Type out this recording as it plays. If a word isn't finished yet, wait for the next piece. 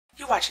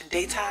You're watching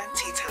Daytime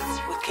Tea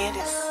Time with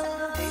Candace.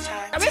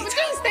 Daytime Tea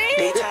Time.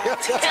 Daytime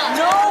Tea Time.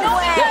 No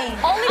way.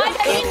 Only with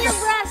I've seen your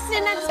breasts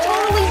and that's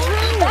totally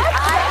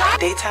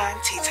true. Daytime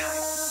Tea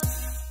Time.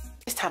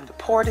 It's time to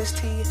pour this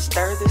tea,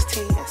 stir this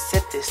tea, and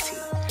sip this tea.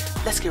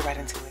 Let's get right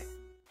into it.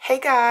 Hey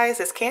guys,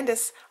 it's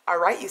Candace.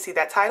 Alright, you see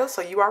that title,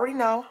 so you already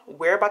know.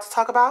 We're about to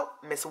talk about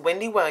Miss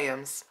Wendy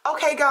Williams.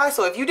 Okay guys,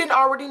 so if you didn't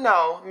already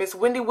know, Miss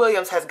Wendy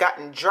Williams has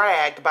gotten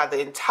dragged by the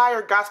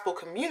entire gospel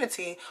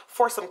community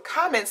for some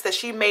comments that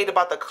she made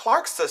about the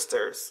Clark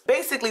sisters,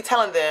 basically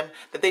telling them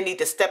that they need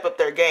to step up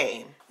their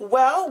game.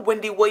 Well,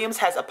 Wendy Williams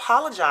has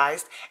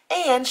apologized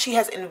and she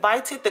has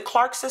invited the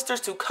Clark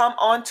sisters to come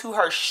on to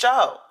her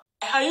show.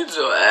 How you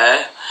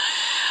doing?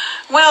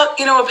 Well,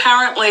 you know,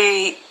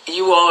 apparently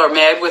you all are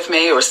mad with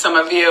me, or some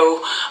of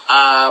you,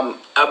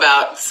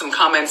 about some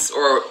comments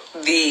or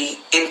the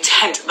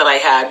intent that I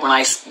had when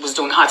I was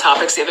doing Hot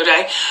Topics the other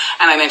day,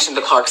 and I mentioned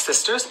the Clark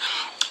sisters.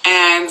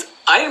 And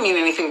I didn't mean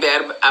anything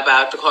bad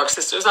about the Clark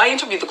sisters. I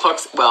interviewed the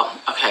Clarks. Well,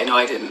 okay, no,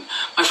 I didn't.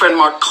 My friend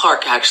Mark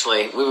Clark,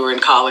 actually, we were in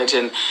college,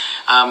 and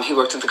he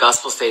worked at the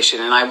gospel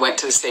station, and I went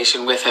to the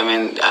station with him,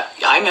 and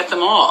I met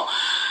them all.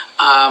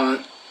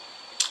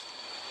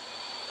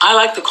 I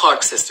like the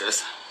Clark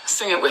sisters.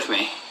 Sing it with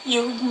me.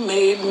 You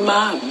made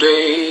my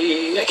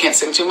day. I can't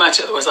sing too much,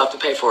 otherwise I'll have to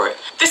pay for it.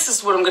 This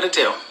is what I'm going to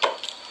do.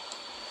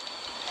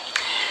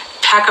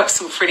 Pack up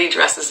some pretty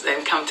dresses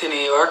and come to New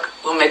York.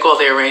 We'll make all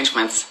the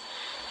arrangements.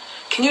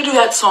 Can you do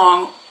that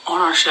song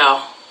on our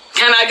show?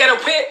 Can I get a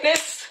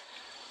witness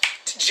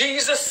to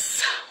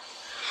Jesus?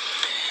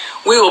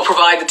 We will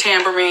provide the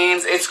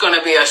tambourines. It's going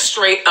to be a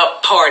straight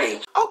up party.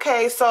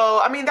 Okay,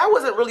 so, I mean, that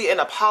wasn't really an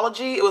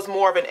apology. It was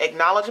more of an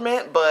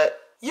acknowledgement, but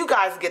you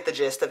guys get the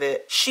gist of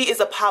it. She is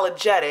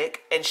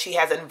apologetic and she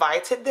has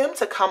invited them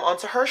to come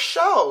onto her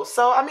show.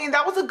 So, I mean,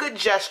 that was a good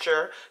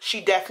gesture.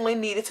 She definitely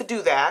needed to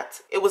do that.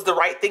 It was the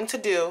right thing to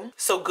do.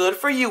 So good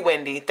for you,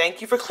 Wendy.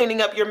 Thank you for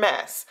cleaning up your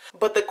mess.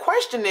 But the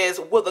question is,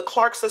 will the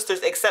Clark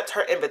sisters accept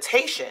her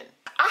invitation?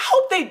 I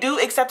hope they do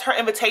accept her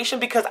invitation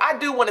because I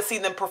do want to see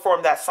them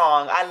perform that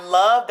song. I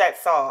love that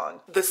song.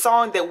 The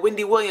song that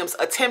Wendy Williams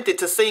attempted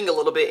to sing a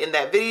little bit in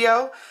that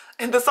video.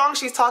 And the song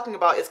she's talking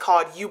about is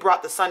called You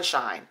Brought the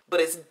Sunshine.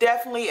 But it's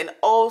definitely an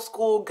old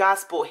school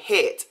gospel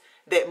hit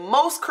that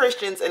most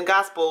Christians and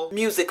gospel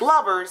music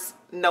lovers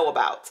know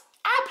about.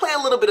 I'll play a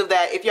little bit of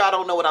that if y'all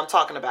don't know what I'm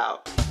talking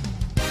about.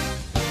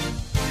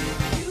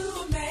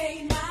 You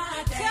made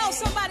my day. Tell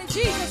somebody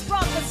Jesus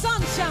brought the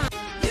sunshine.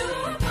 You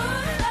put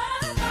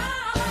a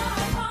smile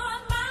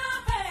on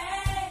my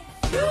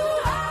face. You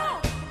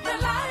are the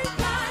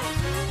lifeline.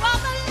 You are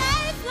the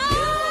lifeline.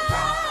 You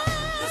brought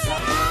the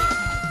sunshine.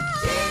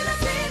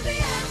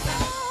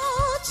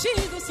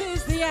 Jesus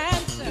is the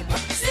answer.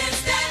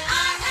 Since then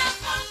I have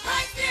come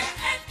right here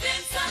and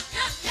been such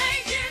a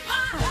change in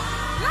my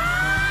life.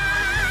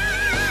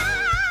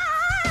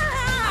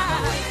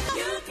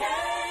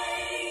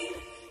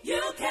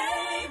 You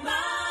came my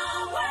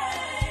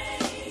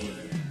way.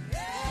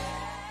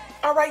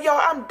 All right, y'all,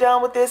 I'm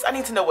done with this. I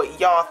need to know what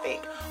y'all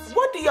think.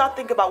 What do y'all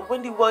think about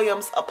Wendy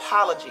Williams'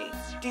 apology?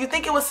 Do you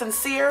think it was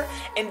sincere?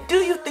 And do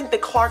you think the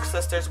Clark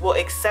sisters will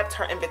accept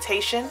her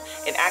invitation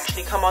and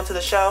actually come onto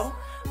the show?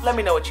 Let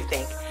me know what you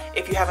think.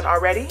 If you haven't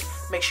already,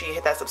 make sure you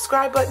hit that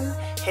subscribe button,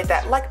 hit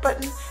that like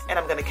button, and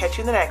I'm going to catch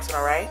you in the next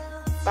one, all right?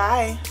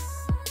 Bye.